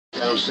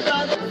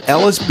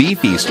LSB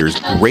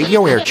Feasters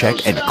Radio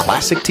Aircheck and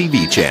Classic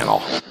TV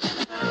channel.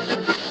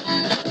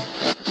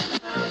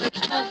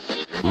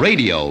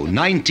 Radio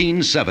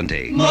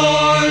 1970.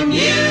 More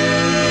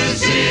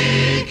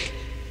music.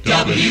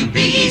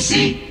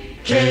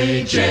 WBEC,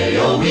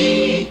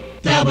 KJOE,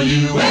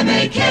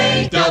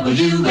 WMAK,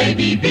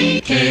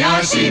 WABB,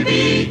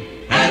 KRCB,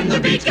 and the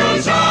beat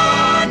goes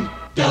on.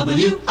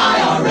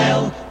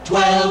 WIRL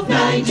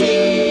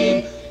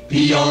 1290,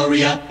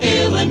 Peoria,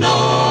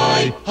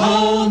 Illinois,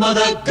 home of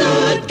the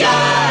good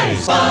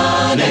guys,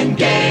 fun and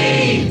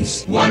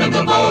games, one of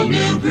the bold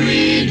new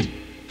breed.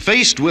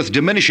 Faced with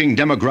diminishing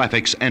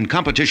demographics and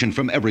competition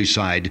from every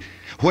side,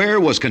 where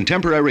was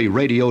contemporary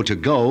radio to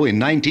go in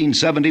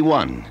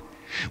 1971?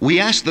 We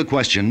asked the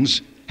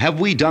questions, have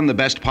we done the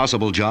best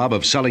possible job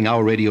of selling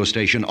our radio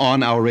station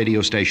on our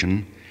radio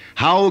station?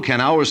 How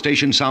can our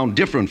station sound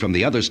different from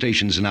the other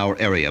stations in our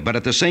area, but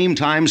at the same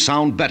time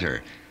sound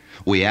better?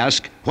 We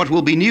ask, what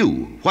will be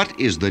new? What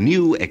is the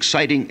new,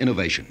 exciting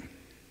innovation?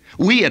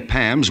 We at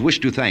PAMS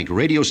wish to thank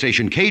radio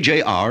station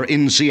KJR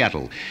in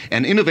Seattle,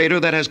 an innovator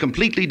that has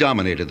completely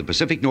dominated the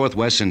Pacific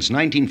Northwest since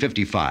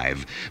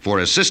 1955, for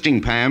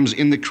assisting PAMS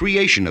in the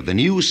creation of the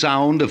new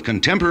sound of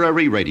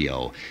contemporary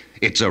radio.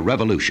 It's a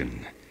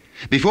revolution.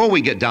 Before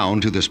we get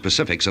down to the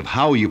specifics of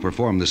how you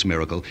perform this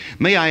miracle,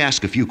 may I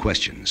ask a few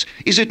questions?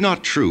 Is it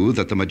not true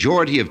that the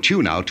majority of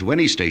tune-out to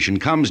any station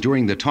comes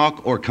during the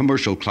talk or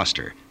commercial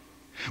cluster?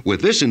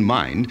 With this in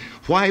mind,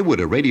 why would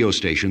a radio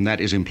station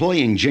that is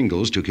employing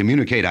jingles to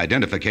communicate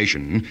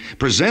identification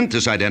present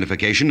this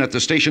identification at the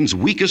station's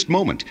weakest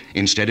moment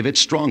instead of its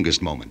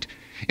strongest moment?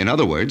 In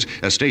other words,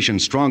 a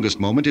station's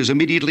strongest moment is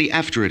immediately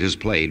after it has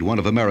played one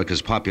of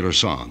America's popular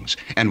songs,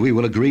 and we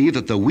will agree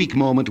that the weak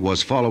moment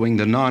was following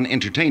the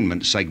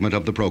non-entertainment segment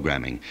of the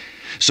programming.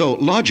 So,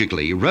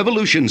 logically,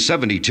 Revolution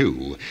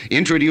 72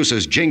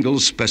 introduces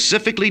jingles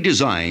specifically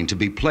designed to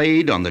be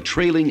played on the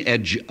trailing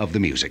edge of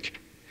the music.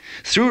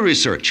 Through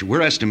research,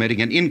 we're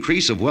estimating an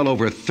increase of well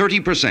over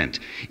 30%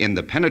 in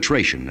the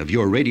penetration of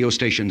your radio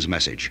station's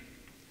message.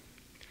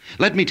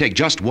 Let me take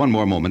just one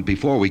more moment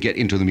before we get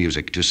into the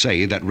music to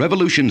say that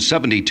Revolution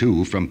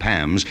 72 from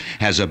PAMS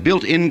has a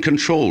built-in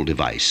control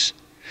device.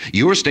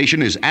 Your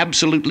station is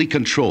absolutely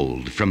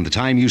controlled from the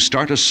time you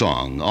start a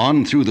song,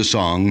 on through the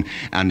song,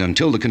 and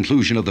until the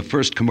conclusion of the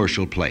first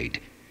commercial played.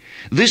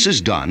 This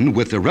is done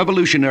with the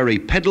revolutionary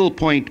pedal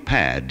point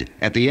pad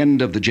at the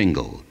end of the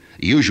jingle,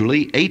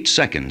 usually 8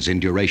 seconds in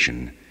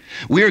duration.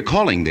 We're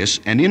calling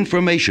this an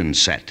information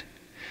set,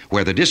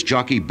 where the disc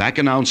jockey back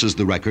announces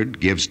the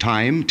record, gives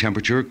time,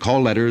 temperature,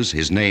 call letters,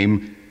 his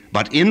name,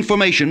 but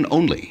information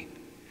only.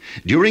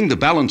 During the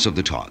balance of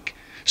the talk,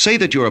 say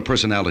that you're a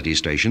personality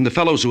station, the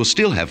fellows will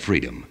still have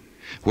freedom,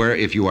 where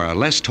if you are a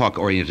less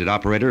talk-oriented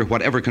operator,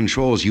 whatever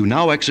controls you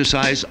now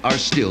exercise are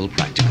still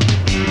practical.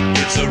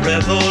 It's a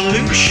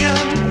revolution,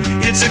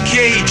 it's a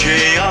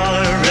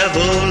KJR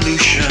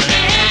revolution.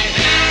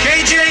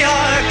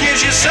 KJR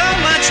gives you so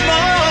much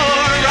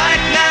more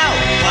right now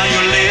while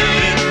you're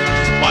living,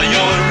 while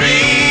you're really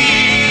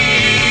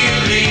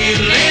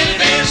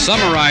living.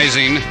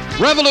 Summarizing,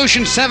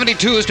 Revolution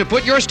 72 is to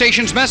put your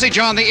station's message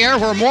on the air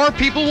where more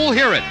people will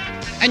hear it,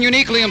 and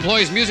uniquely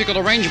employs musical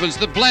arrangements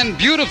that blend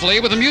beautifully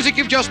with the music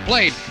you've just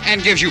played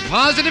and gives you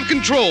positive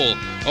control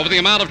over the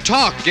amount of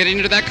talk getting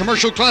into that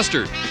commercial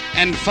cluster,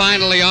 and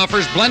finally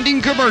offers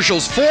blending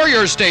commercials for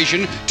your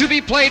station to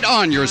be played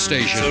on your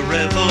station. It's a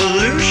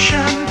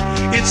revolution,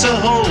 it's a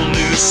whole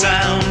new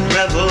sound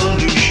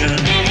revolution.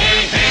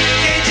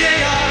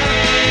 KJR,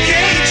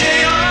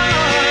 KJR,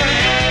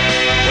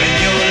 when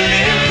you're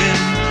living,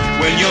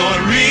 when you're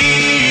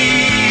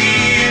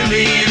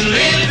really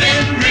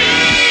living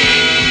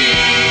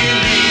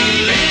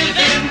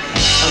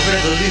a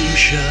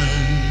revolution.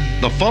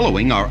 The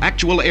following are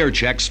actual air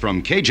checks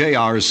from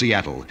KJR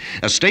Seattle,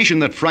 a station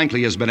that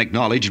frankly has been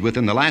acknowledged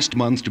within the last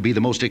month to be the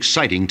most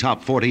exciting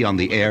top 40 on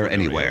the air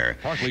anywhere.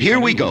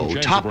 Here we go,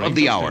 top of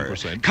the hour,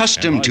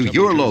 custom to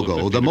your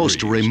logo, the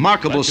most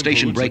remarkable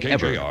station break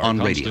ever on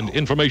radio.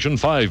 Information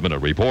 5-minute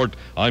report.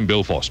 I'm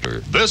Bill Foster.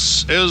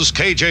 This is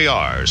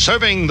KJR,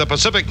 serving the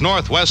Pacific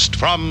Northwest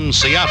from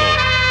Seattle.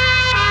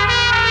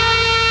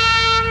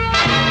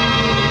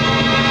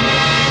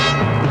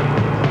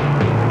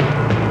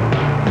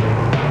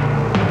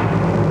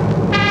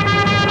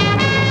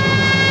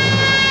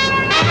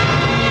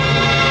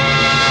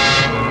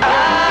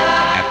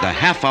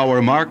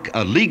 Half-hour mark,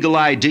 a legal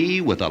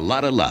ID with a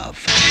lot of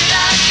love.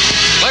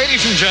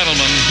 Ladies and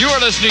gentlemen, you are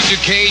listening to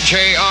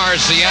KJR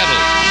Seattle.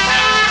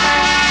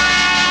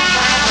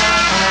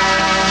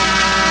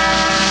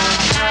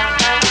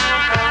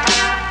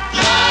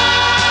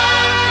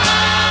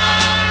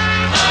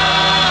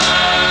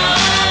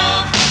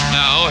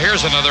 Now,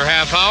 here's another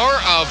half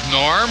hour of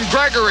Norm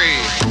Gregory.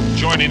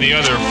 Joining the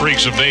other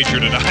freaks of nature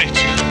tonight,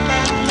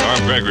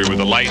 Norm Gregory with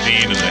the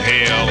lightning and the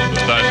hail and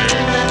the thunder.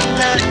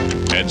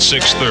 At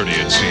 6:30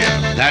 in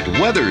Seattle. That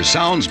weather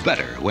sounds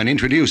better when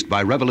introduced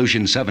by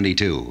Revolution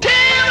 72. The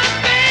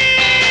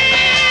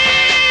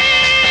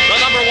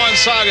 #1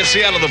 song in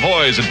Seattle, The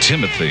Boys and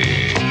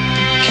Timothy.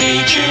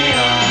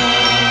 KJR,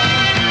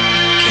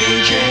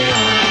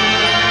 KJR.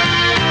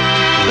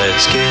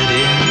 Let's get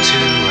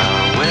into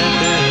our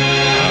weather.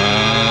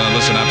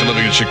 Listen, after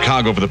living in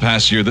Chicago for the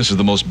past year, this is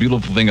the most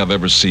beautiful thing I've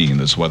ever seen,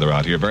 this weather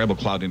out here. Variable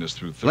cloudiness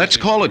through Thursday. Let's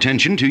call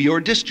attention to your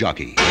disc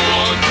jockey.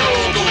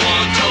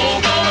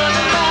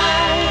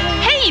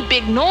 Hey,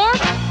 Big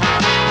North.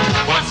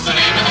 What's the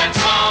name of that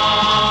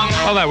song?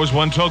 Oh, that was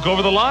One Toke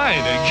Over the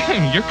Line.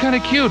 You're kind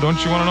of cute.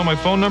 Don't you want to know my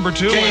phone number,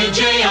 too?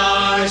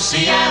 KJR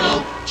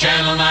Seattle,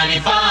 Channel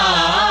 95.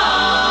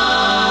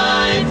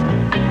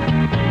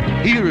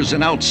 Here's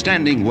an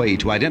outstanding way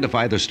to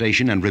identify the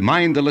station and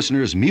remind the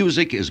listeners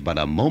music is but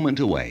a moment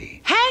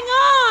away. Hang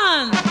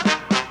on!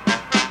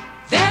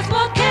 There's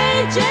more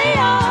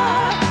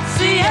KJR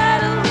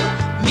Seattle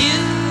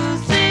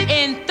music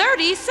in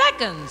 30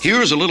 seconds.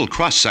 Here's a little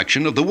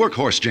cross-section of the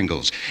workhorse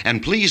jingles,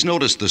 and please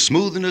notice the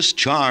smoothness,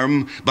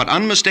 charm, but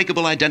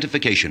unmistakable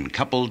identification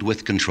coupled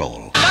with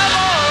control.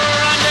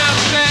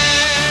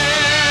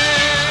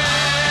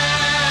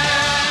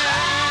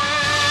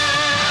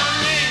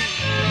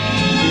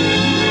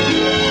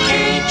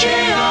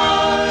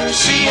 KJR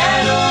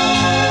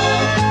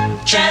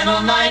Seattle,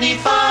 Channel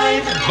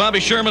 95. Bobby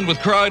Sherman with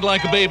Cried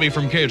Like a Baby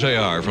from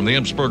KJR from the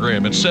Imps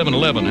program. It's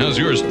 7-11. How's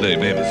yours today,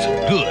 baby?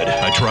 Good,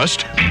 I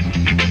trust.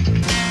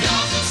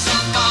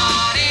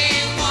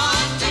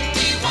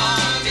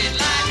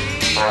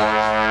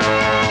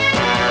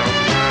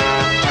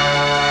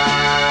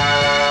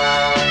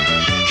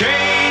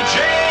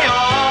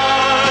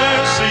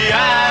 KJR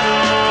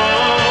Seattle,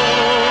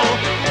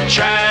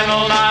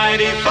 Channel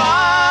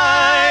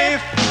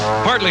 95.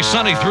 Partly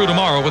sunny through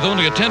tomorrow with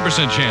only a 10%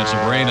 chance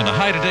of rain and a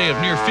high today of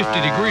near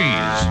 50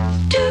 degrees.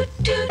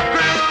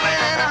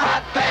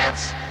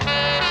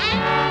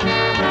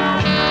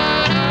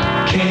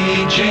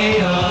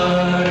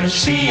 KJR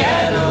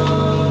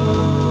Seattle.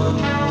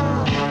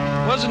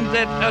 Wasn't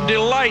that a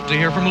delight to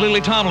hear from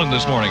Lily Tomlin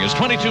this morning? It's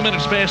 22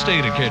 minutes past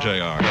 8 at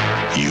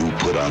KJR. You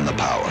put on the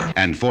power.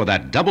 And for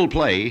that double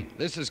play,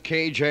 This is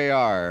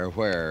KJR,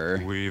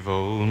 where... We've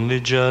only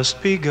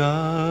just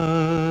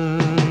begun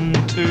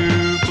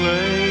to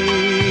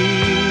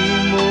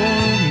play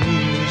more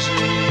music.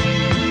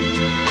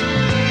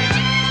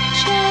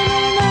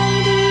 Channel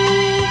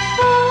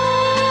 95.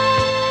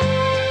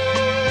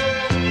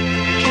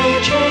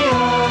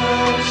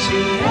 KJR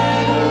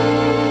Seattle.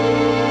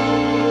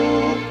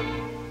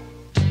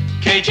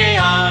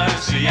 KJR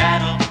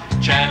Seattle,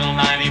 Channel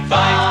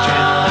 95,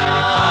 Channel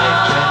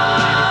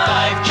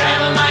 95,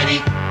 Channel 95, Channel 95.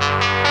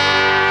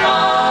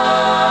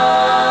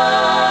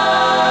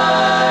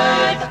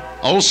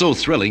 also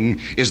thrilling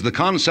is the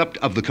concept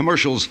of the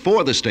commercials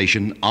for the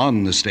station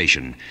on the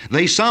station.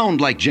 They sound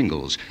like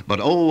jingles, but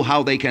oh,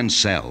 how they can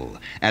sell,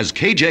 as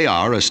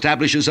KJR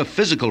establishes a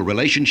physical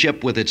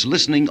relationship with its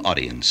listening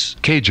audience.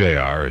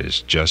 KJR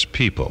is just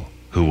people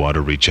who want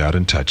to reach out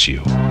and touch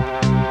you.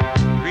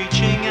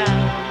 Reaching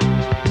out,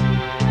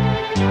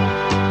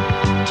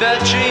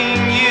 touching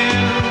you.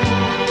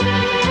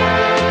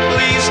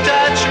 Please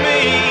touch me,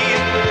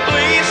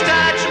 please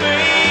touch me.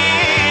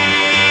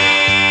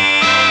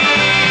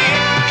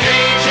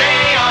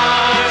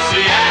 KJR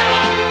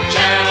Seattle,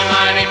 Channel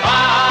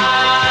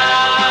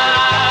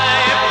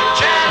 95,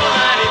 Channel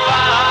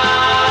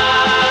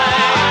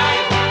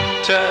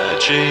 95,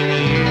 touching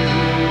you.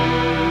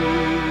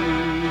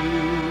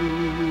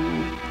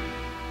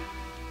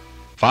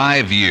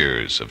 5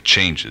 years of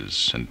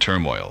changes and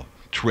turmoil,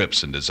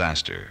 trips and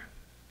disaster.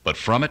 But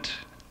from it,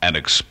 an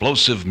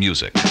explosive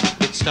music.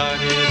 It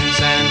started in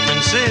San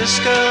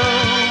Francisco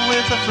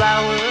with a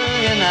flower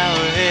in our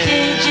hair.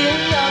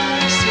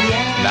 KJR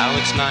Seattle. Now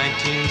it's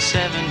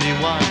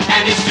 1971.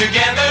 And it's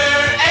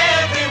together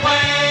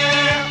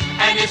everywhere.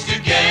 And it's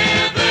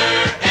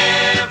together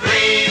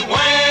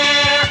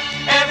everywhere.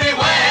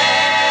 Everywhere.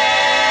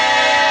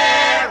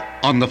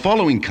 On the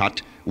following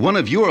cut, one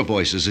of your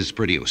voices is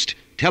produced,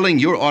 telling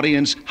your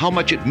audience how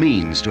much it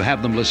means to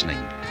have them listening.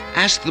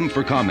 Ask them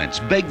for comments,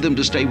 beg them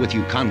to stay with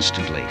you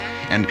constantly,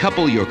 and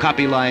couple your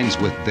copy lines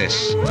with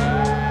this.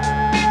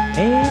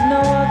 Ain't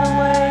no other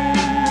way.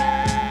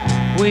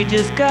 We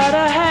just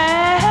gotta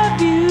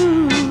have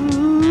you.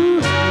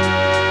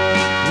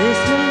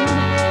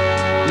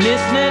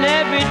 Listening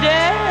every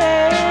day.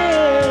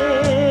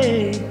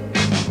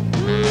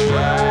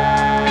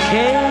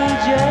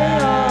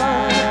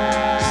 KJR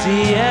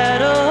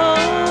Seattle.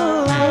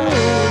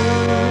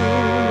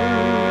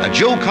 A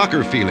Joe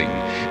Cocker feeling,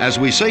 as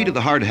we say to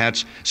the hard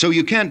hats, so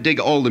you can't dig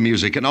all the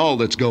music and all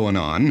that's going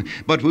on,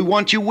 but we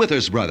want you with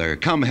us, brother.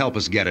 Come help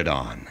us get it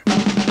on.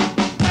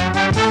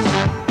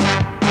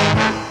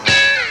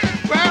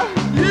 Well,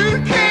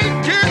 you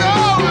can't get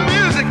all the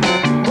music.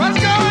 What's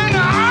going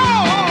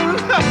on?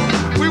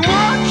 We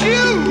want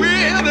you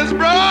with us,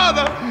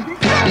 brother.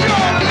 Come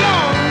on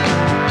along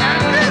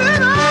and get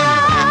it on.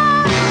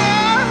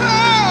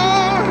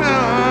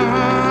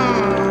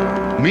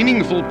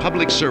 Meaningful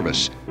public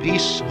service,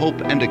 peace,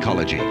 hope, and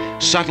ecology.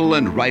 Subtle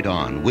and right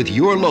on, with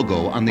your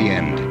logo on the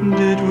end.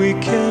 Did we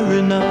care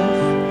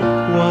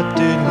enough? What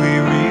did we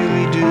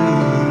really do?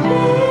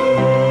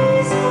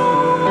 Please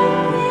hold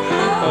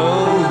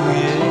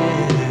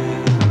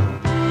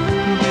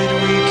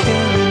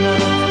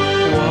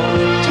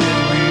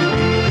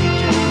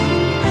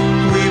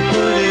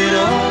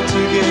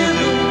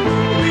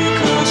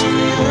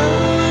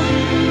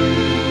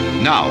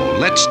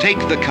Let's take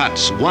the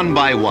cuts one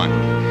by one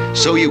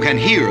so you can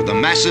hear the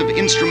massive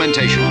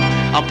instrumentation,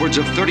 upwards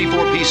of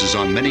 34 pieces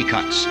on many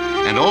cuts,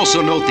 and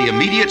also note the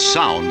immediate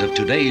sound of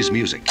today's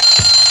music.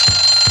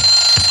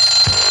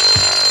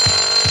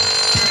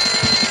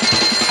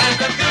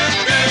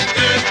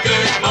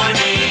 Good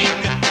morning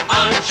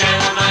on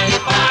Channel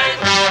 95.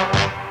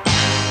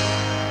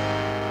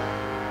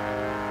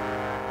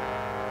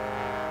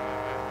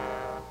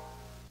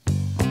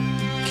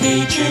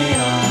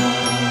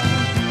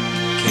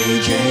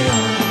 KJR,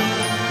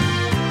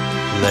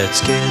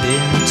 let's get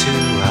into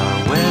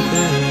our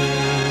weather.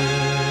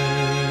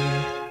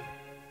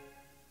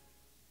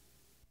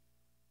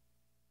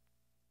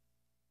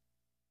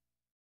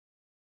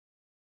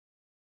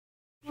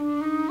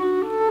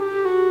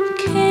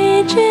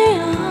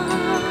 KJR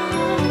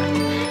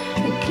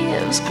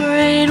gives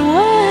great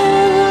weather.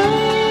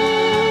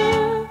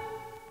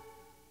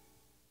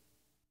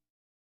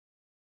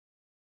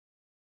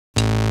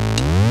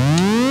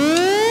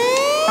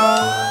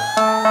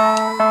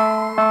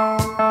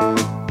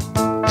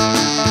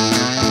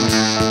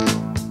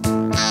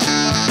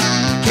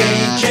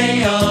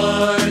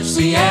 KJR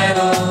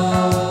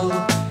Seattle,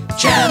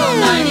 Channel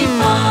 95.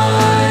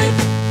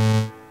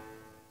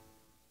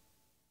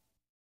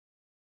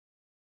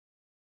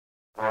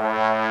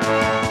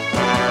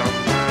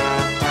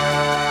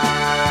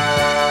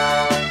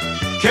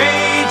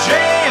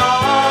 KJR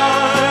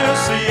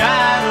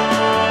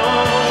Seattle,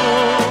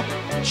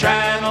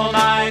 Channel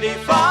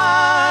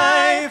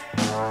 95.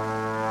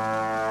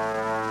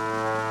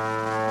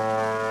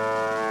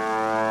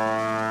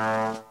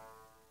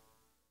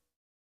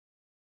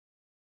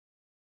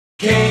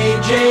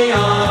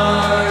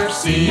 KJR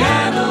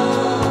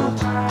Seattle,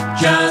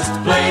 just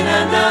played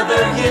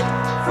another hit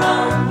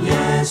from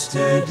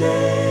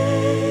yesterday.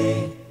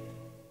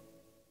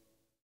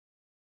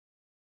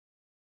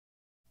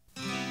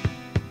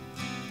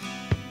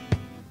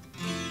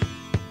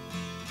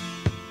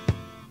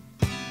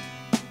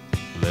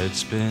 Let's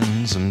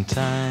spend some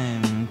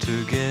time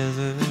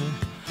together.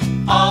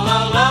 All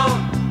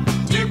alone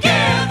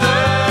together.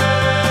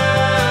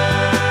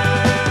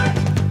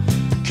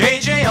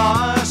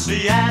 KJR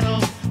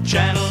Seattle,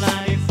 Channel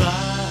 95.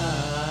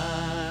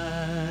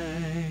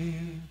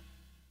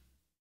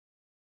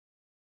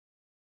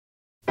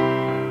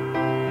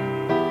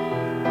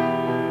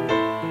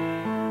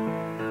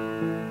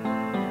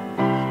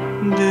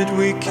 Did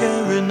we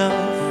care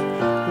enough?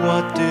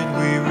 What did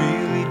we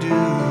really do?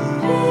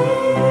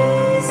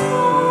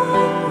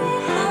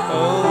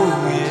 Oh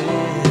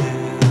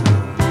yeah.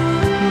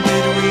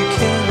 Did we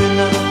care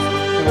enough?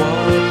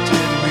 What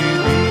did we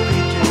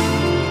really do?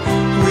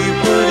 We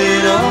put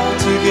it all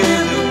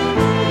together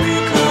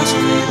because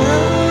we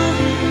love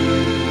you.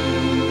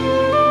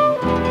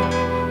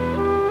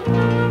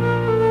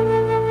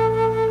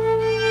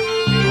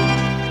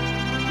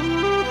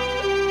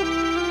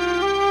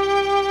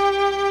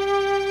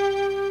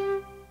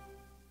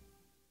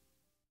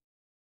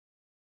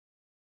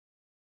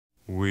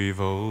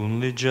 We've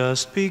only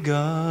just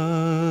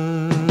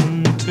begun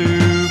to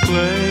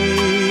play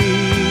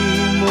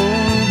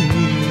more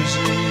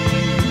music.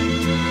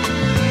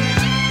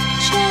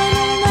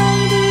 Channel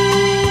 95.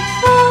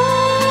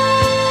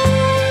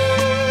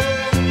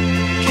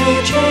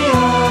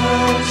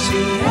 KJR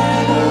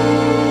Seattle.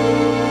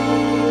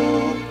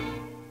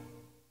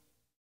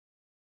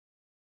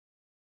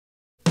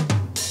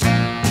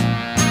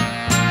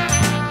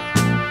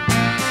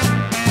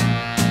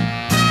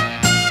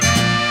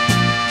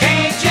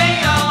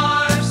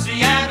 KJR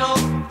Seattle,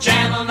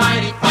 Channel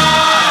 95.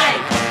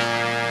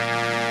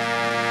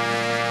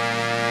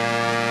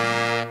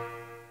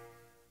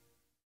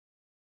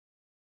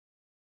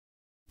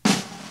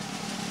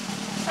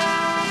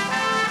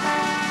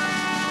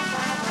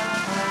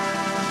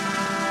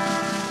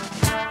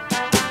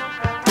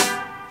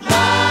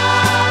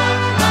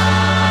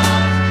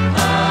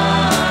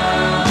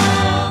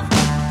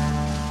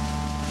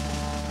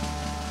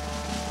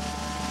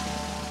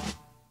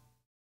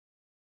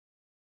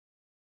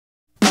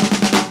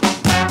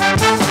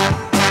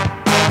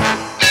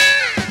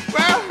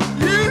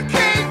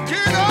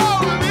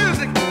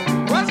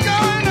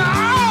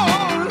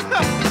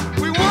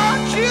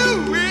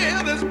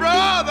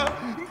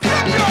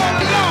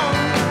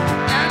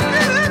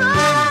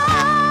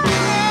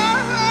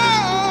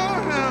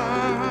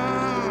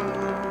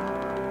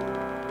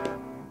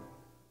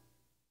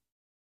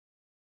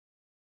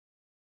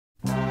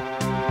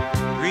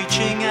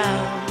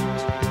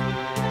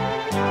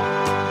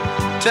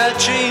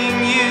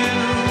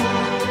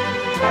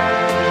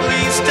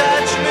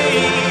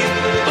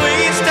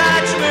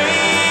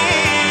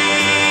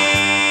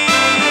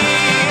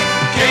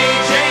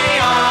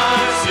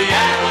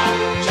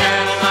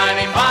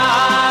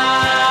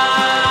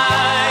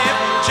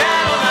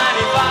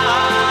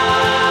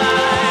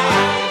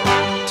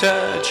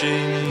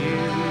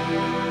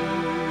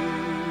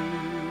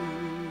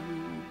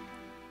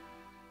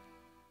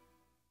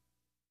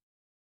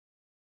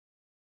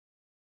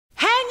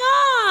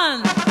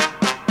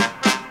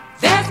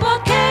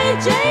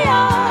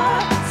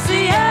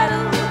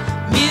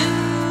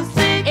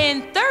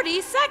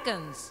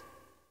 seconds.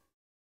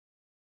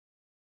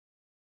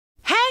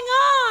 Hang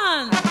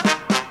on!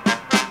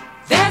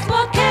 There's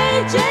more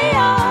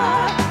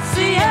KJR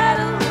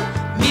Seattle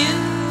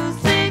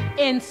music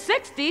in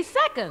 60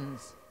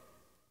 seconds.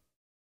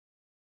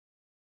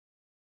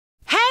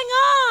 Hang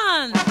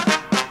on!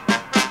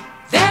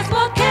 There's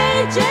more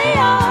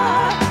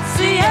KJR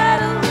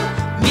Seattle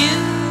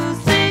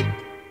music.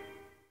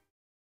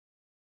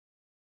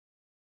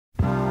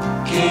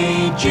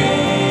 KJR,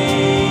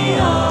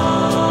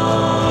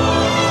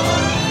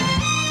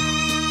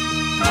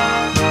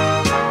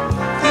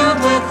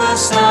 filled with the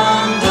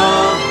sound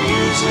of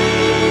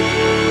music.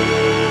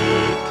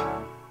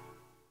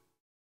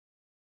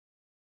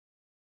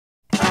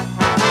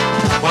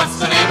 What's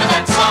the name of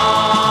that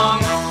song?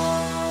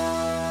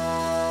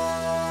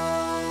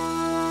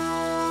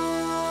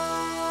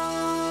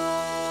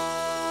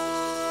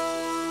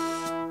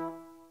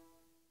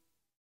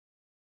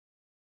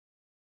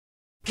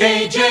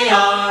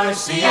 KJR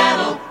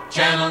Seattle,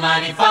 Channel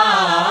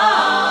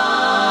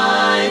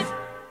 95.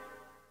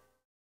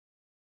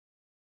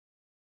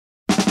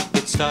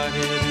 It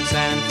started in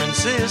San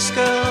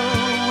Francisco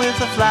with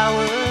a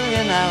flower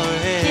in our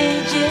hair.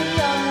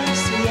 KJR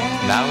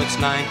Seattle. Now it's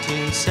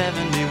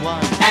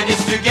 1971, and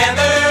it's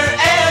together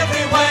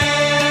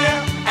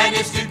everywhere, and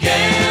it's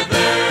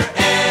together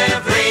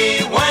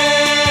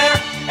everywhere,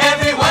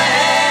 everywhere.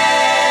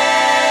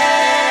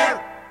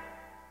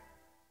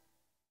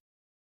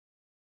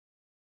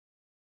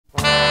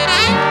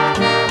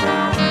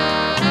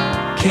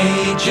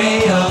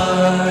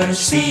 KJR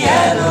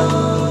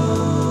Seattle.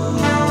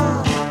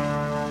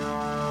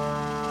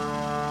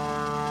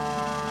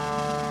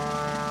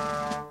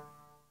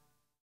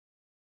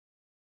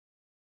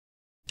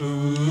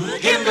 Ooh,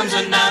 here comes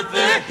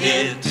another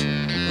hit.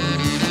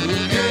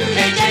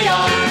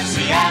 KJR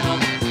Seattle,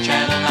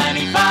 Channel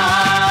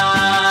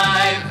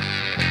 95.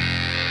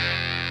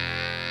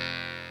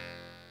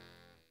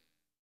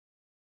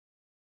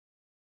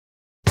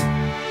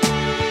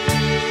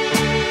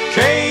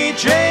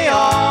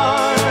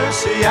 KJR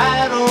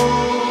Seattle,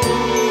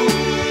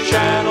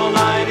 Channel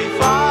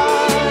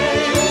 95.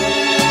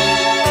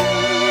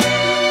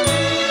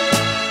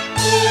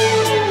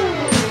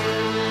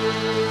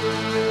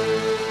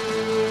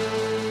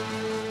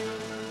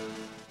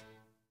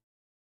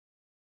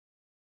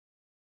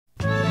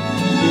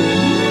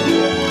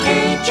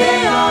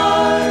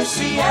 KJR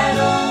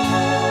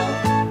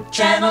Seattle,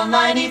 Channel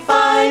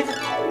 95.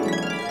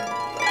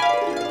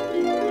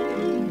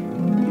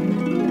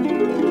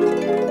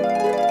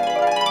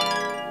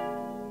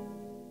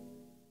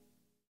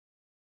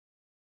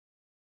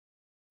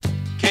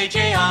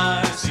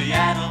 KJR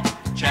Seattle,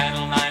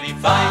 Channel 95, Channel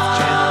 95,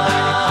 Channel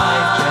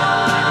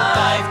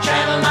 95,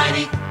 Channel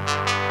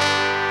 95.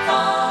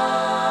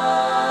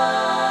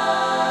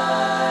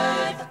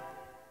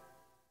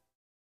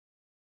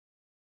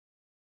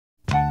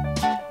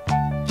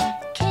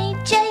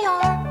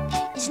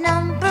 KJR is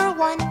number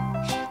one,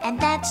 and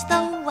that's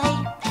the way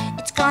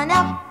it's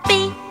gonna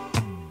be.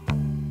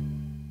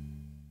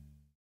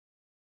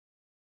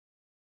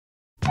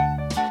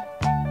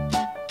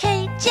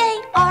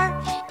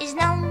 KJR is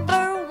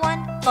number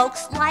one.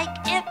 Folks like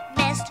it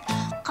best,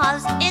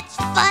 'cause it's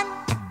fun.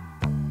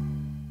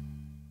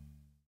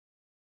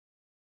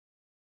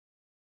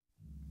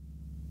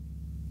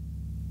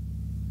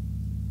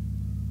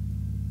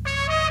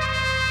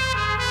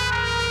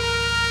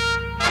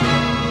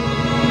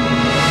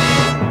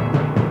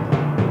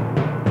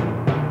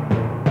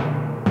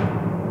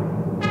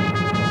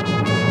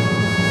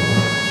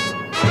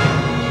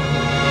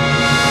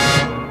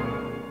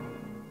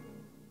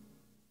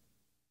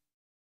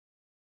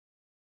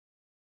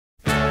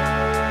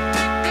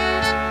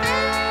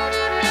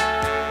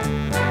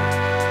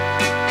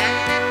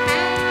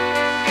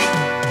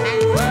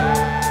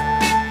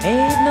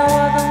 Ain't no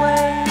other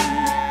way.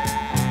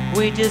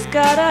 We just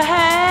gotta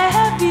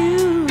have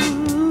you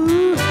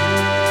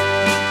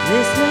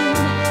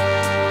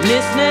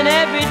listening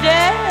every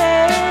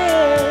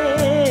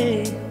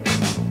day.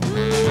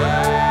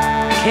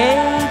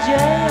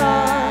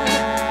 KJR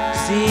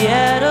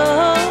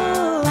Seattle.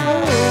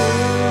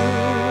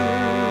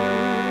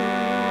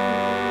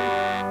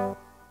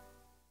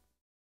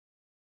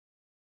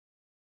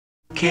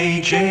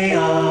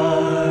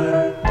 KJR.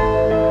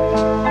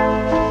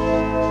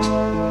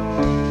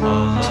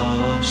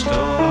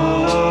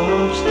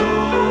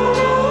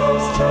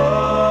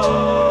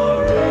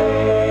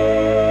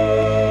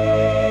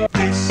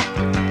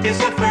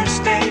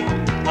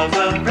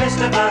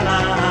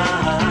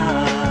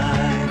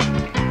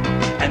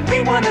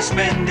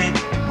 Spend it,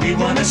 we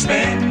wanna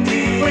spend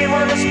it, we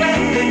wanna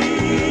spend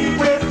it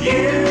with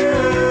you.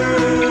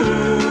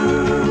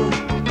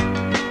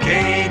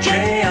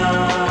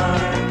 KJR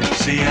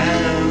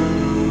Seattle,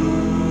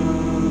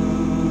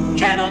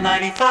 Channel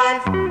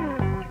 95.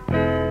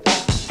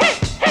 Hey,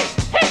 hey,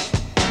 hey!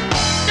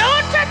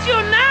 Don't touch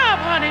your knob,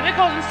 honey,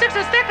 because in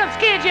 60 seconds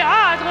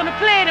KJR is gonna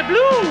play the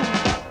blues.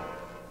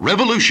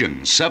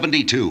 Revolution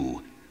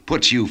 72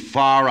 puts you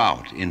far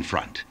out in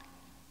front.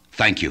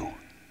 Thank you.